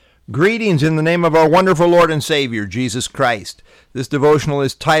Greetings in the name of our wonderful Lord and Savior, Jesus Christ. This devotional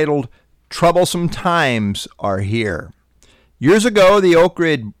is titled, Troublesome Times Are Here. Years ago, the Oak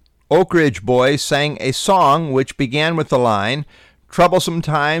Ridge Boys sang a song which began with the line, Troublesome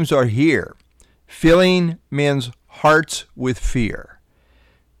times are here, filling men's hearts with fear.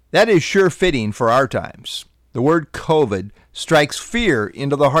 That is sure fitting for our times. The word COVID strikes fear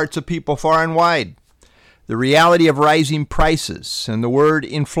into the hearts of people far and wide. The reality of rising prices and the word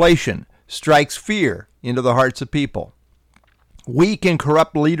inflation strikes fear into the hearts of people. Weak and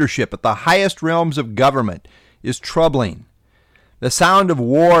corrupt leadership at the highest realms of government is troubling. The sound of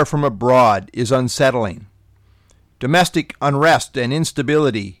war from abroad is unsettling. Domestic unrest and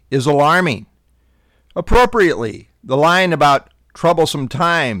instability is alarming. Appropriately, the line about troublesome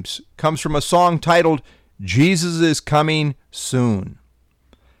times comes from a song titled, Jesus is Coming Soon.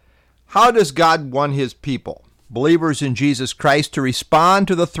 How does God want his people, believers in Jesus Christ, to respond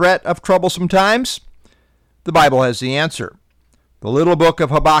to the threat of troublesome times? The Bible has the answer. The little book of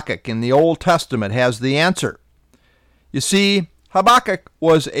Habakkuk in the Old Testament has the answer. You see, Habakkuk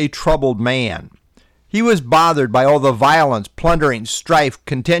was a troubled man. He was bothered by all the violence, plundering, strife,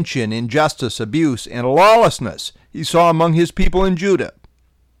 contention, injustice, abuse, and lawlessness he saw among his people in Judah.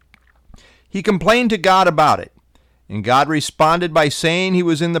 He complained to God about it, and God responded by saying he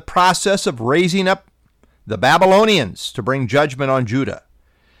was in the process of raising up the Babylonians to bring judgment on Judah.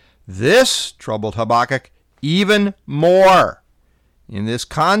 This troubled Habakkuk even more. In this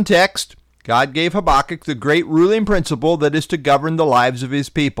context, God gave Habakkuk the great ruling principle that is to govern the lives of his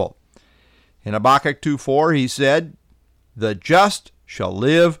people. In Habakkuk 2:4, he said, "The just shall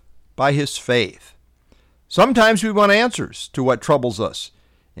live by his faith." Sometimes we want answers to what troubles us,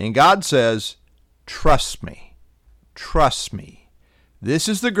 and God says, trust me. Trust me. This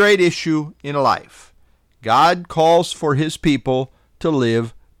is the great issue in life. God calls for his people to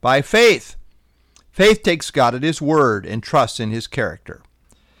live by faith. Faith takes God at his word and trusts in his character.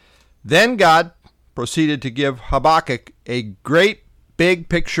 Then God proceeded to give Habakkuk a great big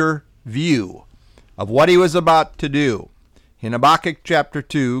picture view of what he was about to do. In Habakkuk chapter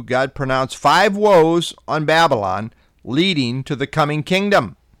 2, God pronounced 5 woes on Babylon leading to the coming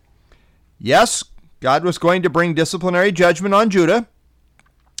kingdom. Yes, God was going to bring disciplinary judgment on Judah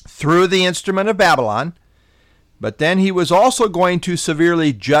through the instrument of Babylon, but then he was also going to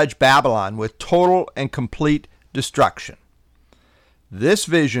severely judge Babylon with total and complete destruction. This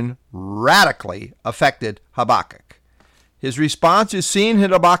vision radically affected Habakkuk. His response is seen in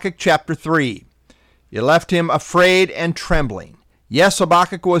Habakkuk chapter 3. It left him afraid and trembling. Yes,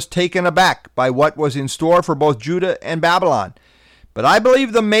 Habakkuk was taken aback by what was in store for both Judah and Babylon. But I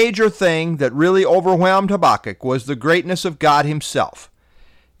believe the major thing that really overwhelmed Habakkuk was the greatness of God himself.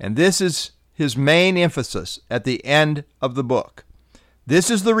 And this is his main emphasis at the end of the book. This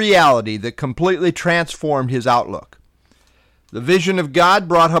is the reality that completely transformed his outlook. The vision of God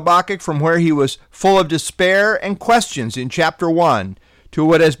brought Habakkuk from where he was full of despair and questions in chapter 1 to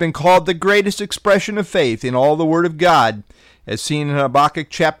what has been called the greatest expression of faith in all the Word of God, as seen in Habakkuk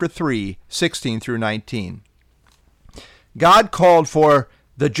chapter 3, 16 through 19. God called for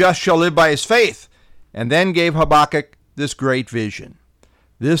the just shall live by his faith, and then gave Habakkuk this great vision.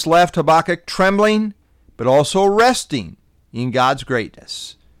 This left Habakkuk trembling, but also resting in God's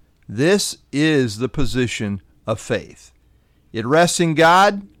greatness. This is the position of faith. It rests in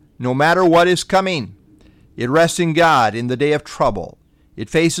God no matter what is coming. It rests in God in the day of trouble. It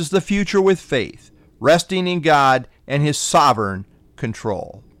faces the future with faith, resting in God and his sovereign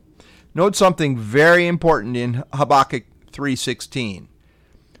control. Note something very important in Habakkuk 3:16.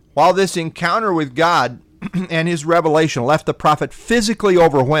 While this encounter with God and his revelation left the prophet physically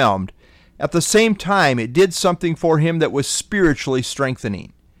overwhelmed, at the same time it did something for him that was spiritually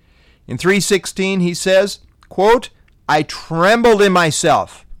strengthening. In 3:16 he says, quote, I trembled in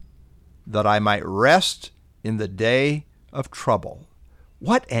myself that I might rest in the day of trouble.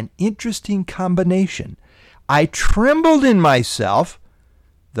 What an interesting combination. I trembled in myself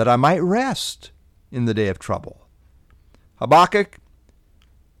that I might rest in the day of trouble. Habakkuk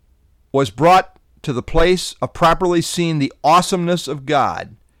was brought to the place of properly seeing the awesomeness of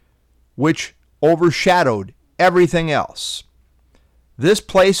God, which overshadowed everything else. This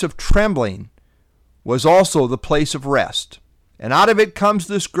place of trembling was also the place of rest. And out of it comes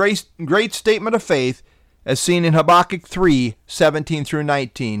this great statement of faith as seen in Habakkuk 3, 17 through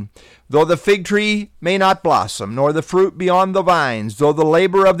 19. Though the fig tree may not blossom, nor the fruit be on the vines, though the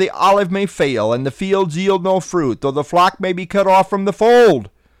labor of the olive may fail, and the fields yield no fruit, though the flock may be cut off from the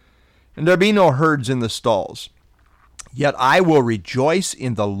fold, and there be no herds in the stalls, yet I will rejoice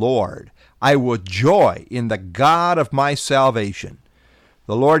in the Lord. I will joy in the God of my salvation.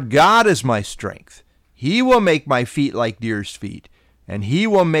 The Lord God is my strength. He will make my feet like deer's feet, and he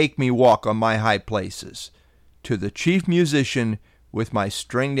will make me walk on my high places. To the chief musician with my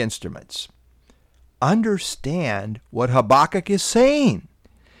stringed instruments. Understand what Habakkuk is saying.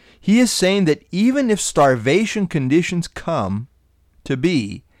 He is saying that even if starvation conditions come to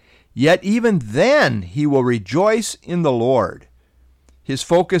be, yet even then he will rejoice in the Lord. His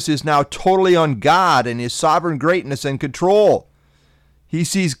focus is now totally on God and his sovereign greatness and control. He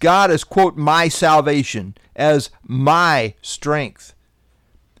sees God as, quote, my salvation, as my strength.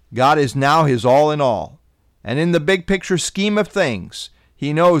 God is now his all in all. And in the big picture scheme of things,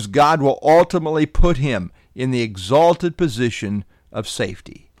 he knows God will ultimately put him in the exalted position of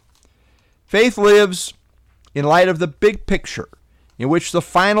safety. Faith lives in light of the big picture, in which the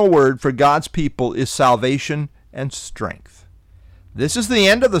final word for God's people is salvation and strength. This is the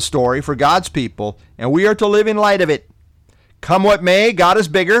end of the story for God's people, and we are to live in light of it. Come what may, God is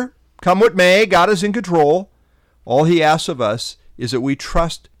bigger. Come what may, God is in control. All he asks of us is that we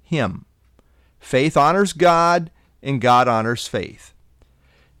trust him. Faith honors God, and God honors faith.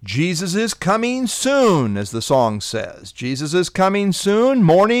 Jesus is coming soon, as the song says. Jesus is coming soon,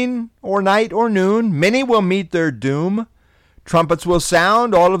 morning or night or noon. Many will meet their doom. Trumpets will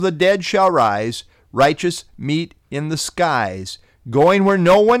sound, all of the dead shall rise. Righteous meet in the skies, going where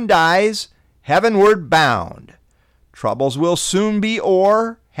no one dies, heavenward bound. Troubles will soon be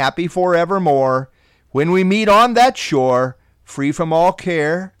o'er, happy forevermore, when we meet on that shore, free from all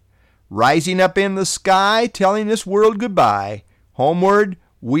care, rising up in the sky, telling this world goodbye. Homeward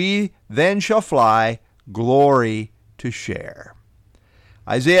we then shall fly, glory to share.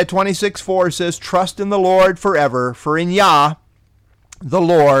 Isaiah 26:4 says, trust in the Lord forever, for in Yah, the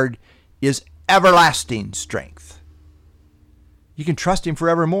Lord, is everlasting strength. You can trust him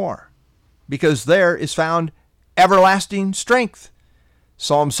forevermore, because there is found everlasting strength.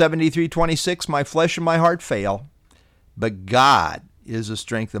 Psalm 73:26, my flesh and my heart fail, but God is the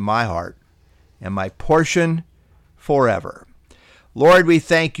strength of my heart and my portion forever. Lord, we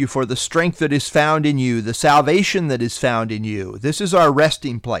thank you for the strength that is found in you, the salvation that is found in you. This is our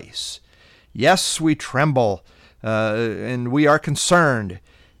resting place. Yes, we tremble and we are concerned.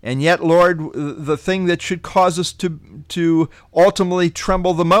 And yet, Lord, the thing that should cause us to ultimately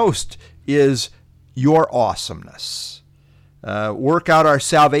tremble the most is your awesomeness. Work out our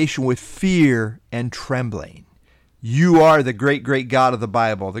salvation with fear and trembling. You are the great, great God of the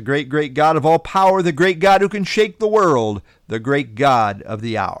Bible, the great, great God of all power, the great God who can shake the world, the great God of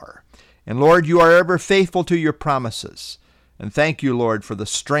the hour. And Lord, you are ever faithful to your promises. And thank you, Lord, for the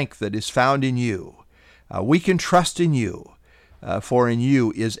strength that is found in you. We can trust in you, for in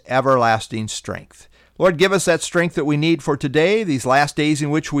you is everlasting strength. Lord, give us that strength that we need for today, these last days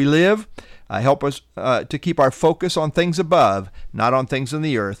in which we live. Help us to keep our focus on things above, not on things in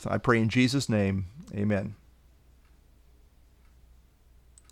the earth. I pray in Jesus' name, amen.